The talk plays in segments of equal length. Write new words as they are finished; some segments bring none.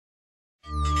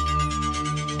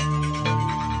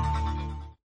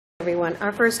Everyone,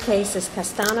 our first case is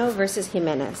Castano versus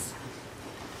Jimenez.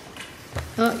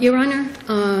 Your Honor,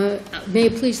 may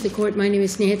it please the Court, my name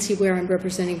is Nancy Ware. I'm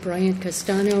representing Bryant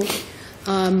Castano.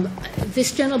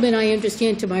 This gentleman, I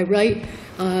understand to my right,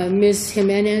 Ms.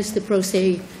 Jimenez, the pro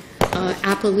se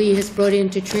appellee, has brought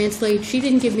in to translate. She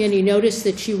didn't give me any notice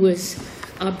that she was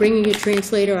bringing a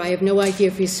translator. I have no idea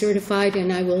if he's certified,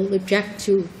 and I would object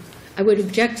to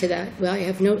that. Well, I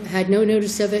have had no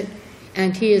notice of it,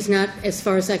 and he is not, as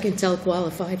far as I can tell,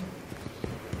 qualified.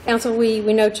 Counsel, we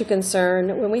note your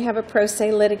concern. When we have a pro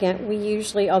se litigant, we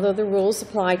usually, although the rules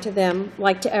apply to them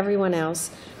like to everyone else,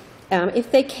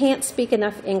 if they can't speak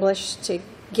enough English to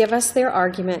give us their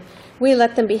argument, we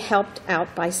let them be helped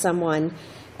out by someone.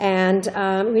 And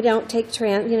we don't take,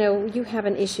 you have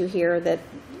an issue here that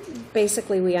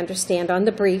basically we understand on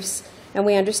the briefs, and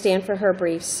we understand for her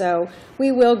briefs. So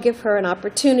we will give her an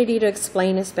opportunity to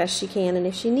explain as best she can, and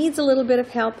if she needs a little bit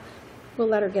of help, we'll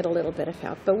let her get a little bit of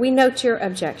help. But we note your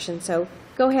objection, so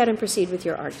go ahead and proceed with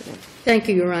your argument. Thank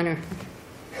you, Your Honor.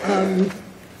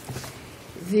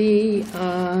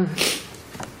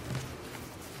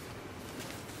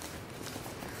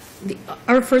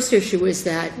 Our first issue is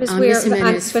that Ms.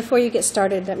 Jimenez, before you get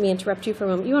started, let me interrupt you for a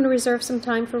moment. You want to reserve some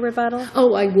time for rebuttal?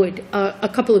 Oh, I would. A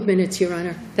couple of minutes, Your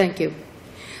Honor. Thank you.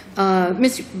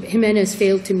 Ms. Jimenez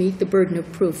failed to meet the burden of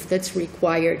proof that's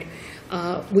required.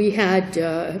 We had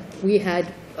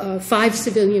 5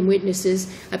 civilian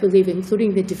witnesses, I believe,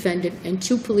 including the defendant, and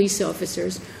 2 police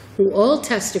officers who all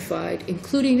testified,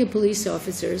 including the police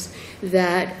officers,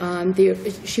 that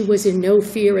she was in no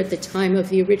fear at the time of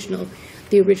the original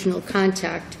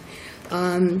contact.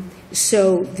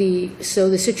 So the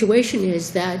situation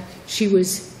is that she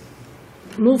was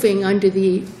moving under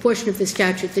the portion of the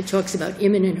statute that talks about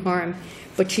imminent harm,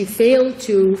 but she failed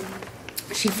to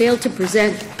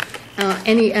present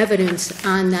any evidence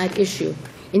on that issue.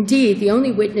 Indeed, the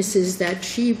only witnesses that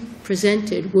she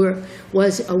presented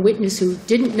was a witness who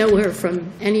didn't know her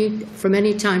from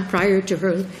any time prior to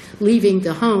her leaving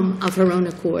the home of her own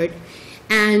accord,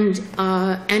 and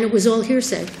it was all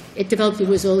hearsay. It developed it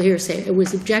was all hearsay. It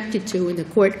was objected to, and the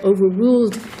court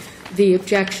overruled the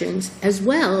objections. As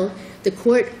well, the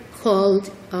court called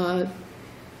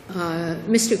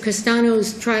Mr.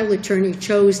 Castano's trial attorney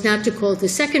chose not to call the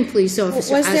second police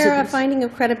officer. Was there a finding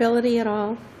of credibility at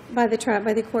all by the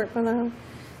court below?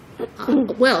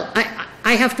 Well,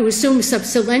 I have to assume sub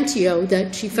silentio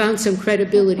that she found some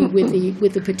credibility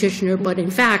with the petitioner. But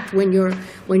in fact, when you're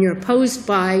opposed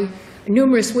by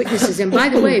numerous witnesses, and by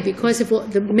the way, because of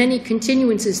the many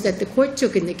continuances that the court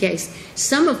took in the case,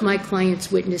 some of my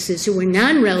client's witnesses who were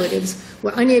non-relatives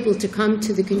were unable to come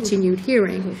to the continued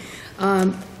hearing.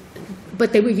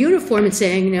 But they were uniform in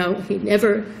saying, no,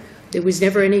 there was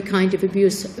never any kind of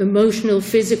abuse, emotional,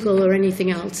 physical, or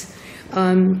anything else.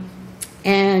 But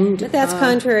that's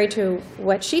contrary to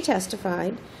what she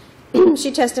testified.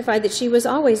 She testified that she was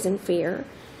always in fear.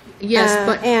 Yes,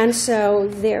 and so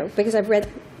because I've read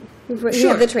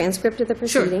the transcript of the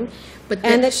proceeding, sure.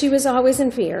 And that she was always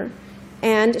in fear.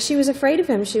 And she was afraid of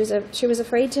him. She was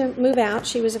afraid to move out.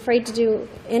 She was afraid to do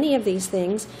any of these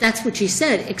things. That's what she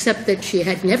said, except that she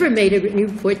had never made a written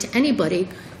report to anybody,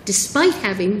 despite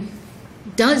having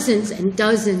dozens and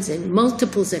dozens and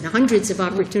multiples and hundreds of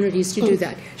opportunities to do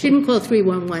that. She didn't call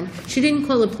 311. She didn't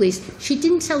call the police. She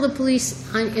didn't tell the police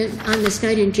on this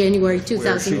night in January 2011.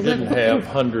 Where she didn't have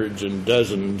hundreds and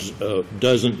dozens.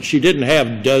 She didn't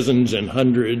have dozens and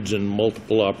hundreds and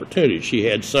multiple opportunities. She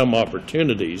had some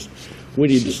opportunities. We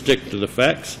need to stick to the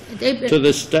facts. To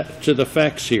the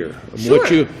facts here.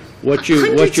 Sure. What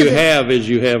you have is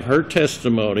you have her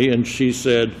testimony, and she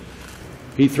said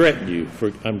he threatened you.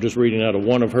 I'm just reading out of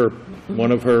one of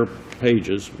her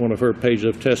pages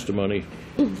of testimony.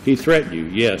 He threatened you.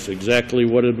 Yes, exactly.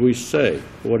 What did we say?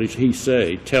 What did he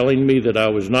say? Telling me that I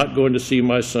was not going to see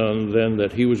my son, then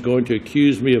that he was going to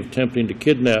accuse me of attempting to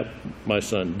kidnap my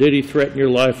son. Did he threaten your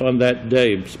life on that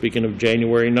day? Speaking of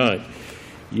January 9th.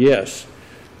 Yes.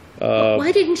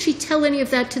 Why didn't she tell any of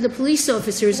that to the police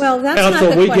officers? Well, that's counsel,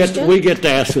 not the question. We get to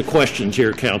ask the questions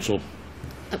here, counsel.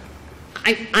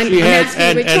 I'm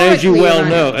asking rhetorically,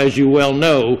 and as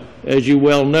you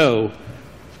well know,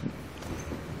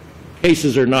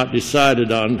 cases are not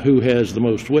decided on who has the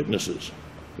most witnesses,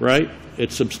 right?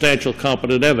 It's substantial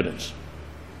competent evidence.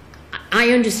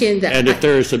 I understand that. And if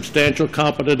there is substantial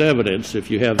competent evidence,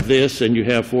 if you have this and you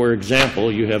have, for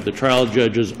example, you have the trial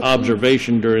judge's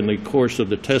observation during the course of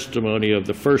the testimony of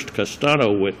the first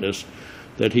Castano witness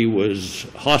that he was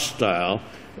hostile,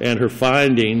 and her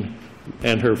finding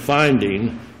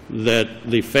that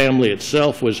the family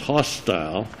itself was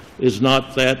hostile. Is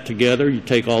not that together, you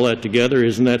take all that together,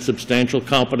 isn't that substantial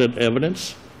competent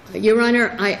evidence? Your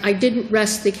Honor, I didn't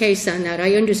rest the case on that.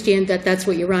 I understand that that's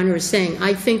what Your Honor is saying.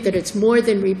 I think that it's more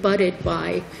than rebutted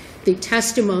by the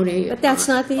testimony. But that's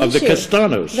not the issue. Of the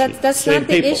Castanos. That's same not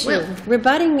the people. issue. Well,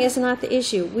 Rebutting is not the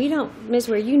issue. We don't, Ms.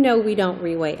 Ware, you know we don't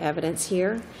reweigh evidence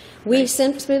here. We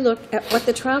simply look at what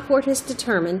the trial court has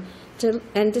determined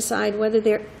and decide whether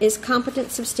there is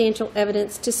competent, substantial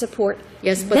evidence to support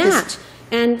that.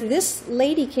 And this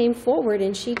lady came forward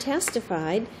and she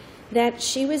testified that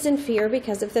she was in fear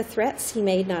because of the threats he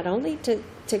made, not only to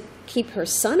keep her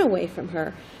son away from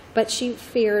her, but she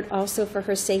feared also for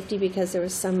her safety because there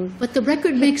was some... But the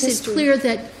record makes it clear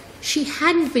that she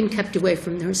hadn't been kept away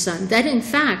from her son, that in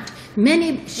fact,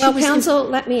 Well, counsel,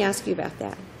 let me ask you about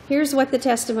that. Here's what the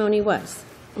testimony was.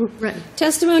 Right.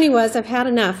 Testimony was, I've had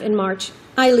enough in March.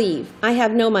 I leave. I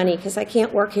have no money because I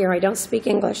can't work here. I don't speak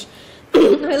English.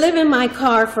 I live in my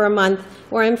car for a month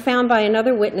where I'm found by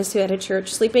another witness who had a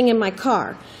church sleeping in my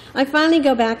car. I finally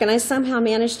go back and I somehow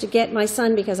manage to get my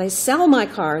son because I sell my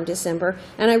car in December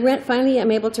and finally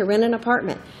I'm able to rent an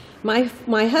apartment.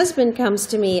 My husband comes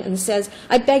to me and says,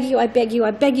 I beg you,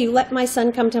 let my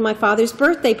son come to my father's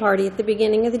birthday party at the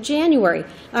beginning of January.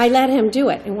 I let him do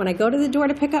it. And when I go to the door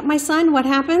to pick up my son, what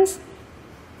happens?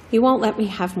 He won't let me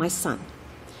have my son.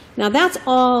 Now that's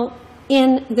all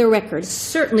in the record.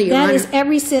 Certainly, Your Honor. That is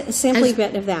every simply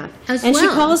bit of that. And she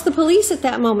calls the police at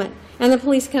that moment. And the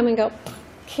police come and go,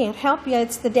 can't help you,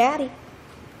 it's the daddy.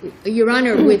 Your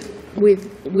Honor,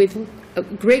 with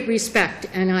great respect,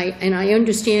 and I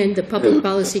understand the public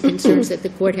policy concerns that the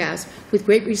court has, with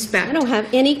great respect. I don't have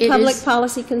any public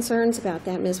policy concerns about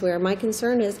that, Ms. Ware. My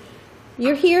concern is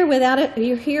you're here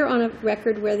on a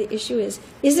record where the issue is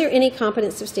there any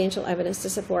competent, substantial evidence to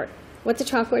support what the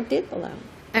trial court did below?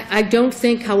 I don't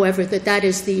think, however, that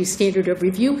is the standard of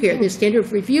review here. The standard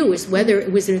of review is whether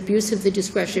it was an abuse of the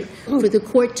discretion for the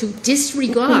court to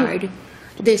disregard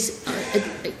this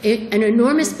an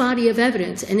enormous body of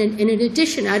evidence. And in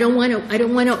addition, I don't want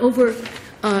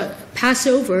to pass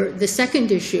over the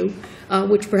second issue,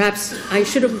 which perhaps I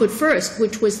should have put first,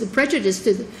 which was the prejudice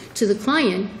to the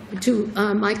client, to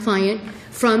my client,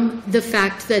 from the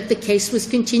fact that the case was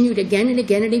continued again and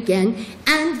again and again,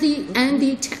 and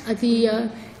the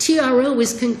TRO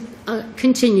was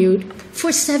continued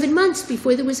for 7 months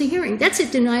before there was a hearing. That's a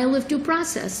denial of due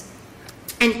process.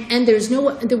 And there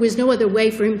was no other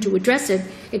way for him to address it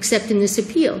except in this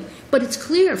appeal. But it's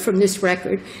clear from this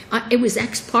record, it was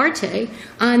ex parte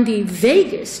on the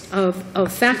vaguest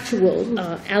of factual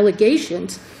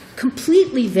allegations,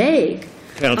 completely vague.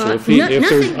 Counsel,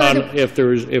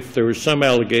 if there was some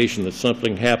allegation that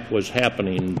something was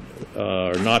happening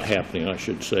or not happening, I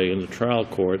should say, in the trial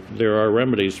court, there are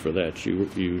remedies for that.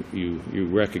 You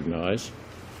recognize.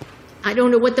 I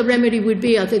don't know what the remedy would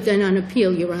be other than on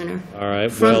appeal, Your Honor. All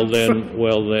right. Well,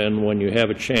 then, when you have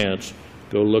a chance,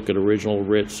 go look at original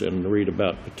writs and read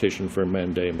about petition for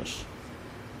mandamus.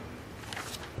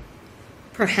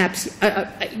 Perhaps,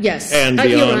 yes. And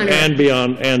Your Honor. and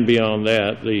beyond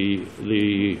that,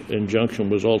 the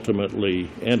injunction was ultimately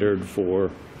entered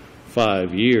for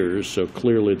 5 years. So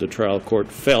clearly, the trial court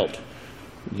felt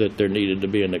that there needed to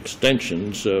be an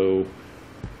extension. So,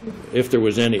 if there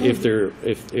was any, if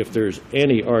there's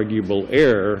any arguable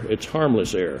error, it's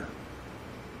harmless error.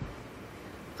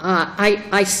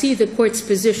 I see the court's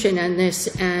position on this,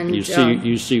 and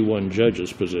you see one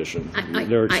judge's position.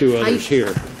 There are two others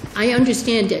here. I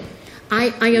understand it.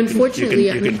 I unfortunately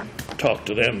you can talk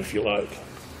to them if you like.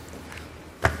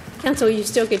 Counsel, you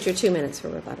still get your 2 minutes for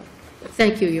rebuttal.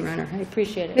 Thank you, Your Honor. I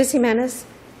appreciate it. Ms. Jimenez,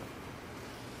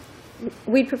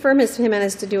 we'd prefer Ms.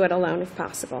 Jimenez to do it alone if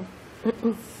possible.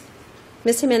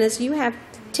 Ms. Jimenez, you have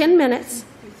 10 minutes.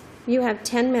 You have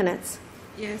 10 minutes.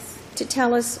 Yes. To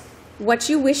tell us what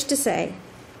you wish to say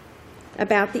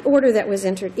about the order that was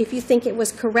entered, if you think it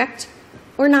was correct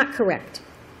or not correct.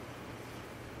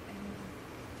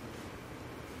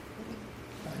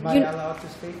 Am I allowed to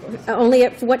speak? Only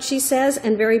at what she says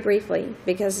and very briefly,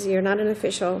 because you're not an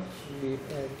official. Can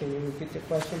you repeat the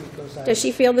question? Because Does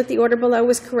she feel that the order below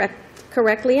was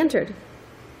correctly entered?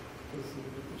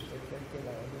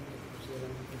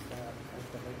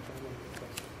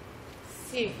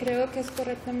 Sí, creo que es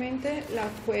correctamente. La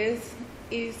juez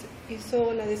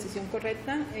hizo la decisión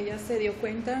correcta. Ella se dio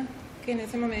cuenta que en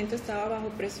ese momento estaba bajo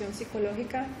presión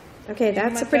psicológica. Okay,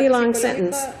 that's a pretty long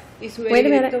sentence. Wait a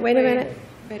minute.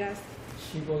 Verás.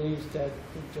 She believes that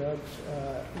the judge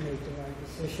made the right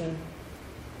decision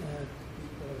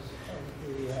because of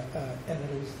the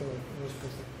evidence that was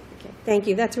presented. Okay, thank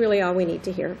you. That's really all we need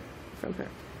to hear from her.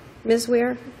 Ms.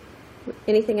 Weir,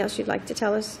 anything else you'd like to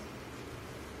tell us?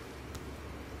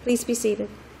 Please be seated.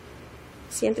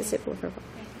 Siéntese, por favor.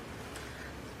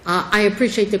 I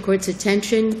appreciate the court's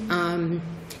attention,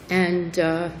 and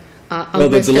I'll Well,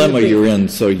 the rest on dilemma brief. you're in,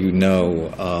 so you know,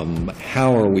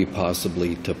 how are we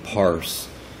possibly to parse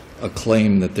a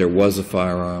claim that there was a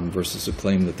firearm versus a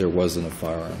claim that there wasn't a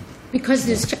firearm? Because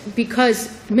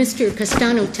Mr.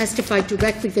 Castano testified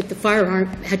directly that the firearm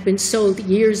had been sold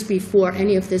years before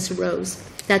any of this arose.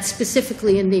 That's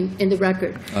specifically in the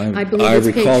record. I believe it's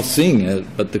recall page. seeing it,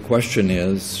 but the question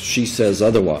is, she says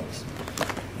otherwise.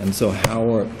 And so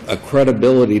a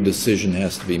credibility decision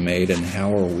has to be made, and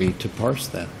how are we to parse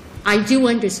that? I do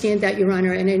understand that, Your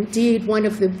Honor, and indeed, one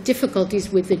of the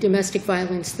difficulties with the domestic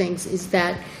violence things is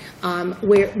that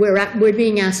we're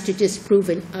being asked to disprove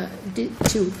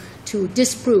to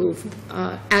disprove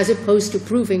as opposed to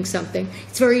proving something.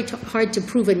 It's very hard to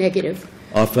prove a negative.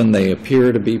 Often they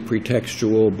appear to be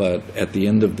pretextual, but at the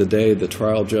end of the day, the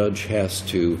trial judge has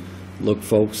to look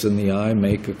folks in the eye,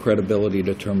 make a credibility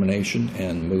determination,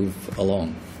 and move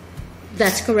along.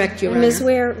 That's correct, Your Honor. Ms.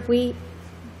 Weir, we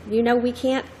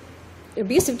can't,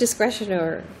 abuse of discretion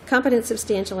or competent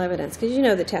substantial evidence, because you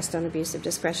know the test on abuse of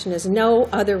discretion is no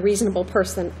other reasonable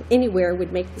person anywhere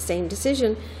would make the same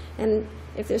decision. And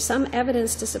if there's some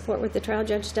evidence to support what the trial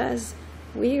judge does,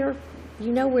 we're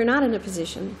not in a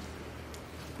position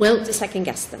to second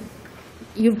guess them.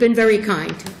 You've been very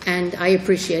kind, and I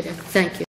appreciate it. Thank you.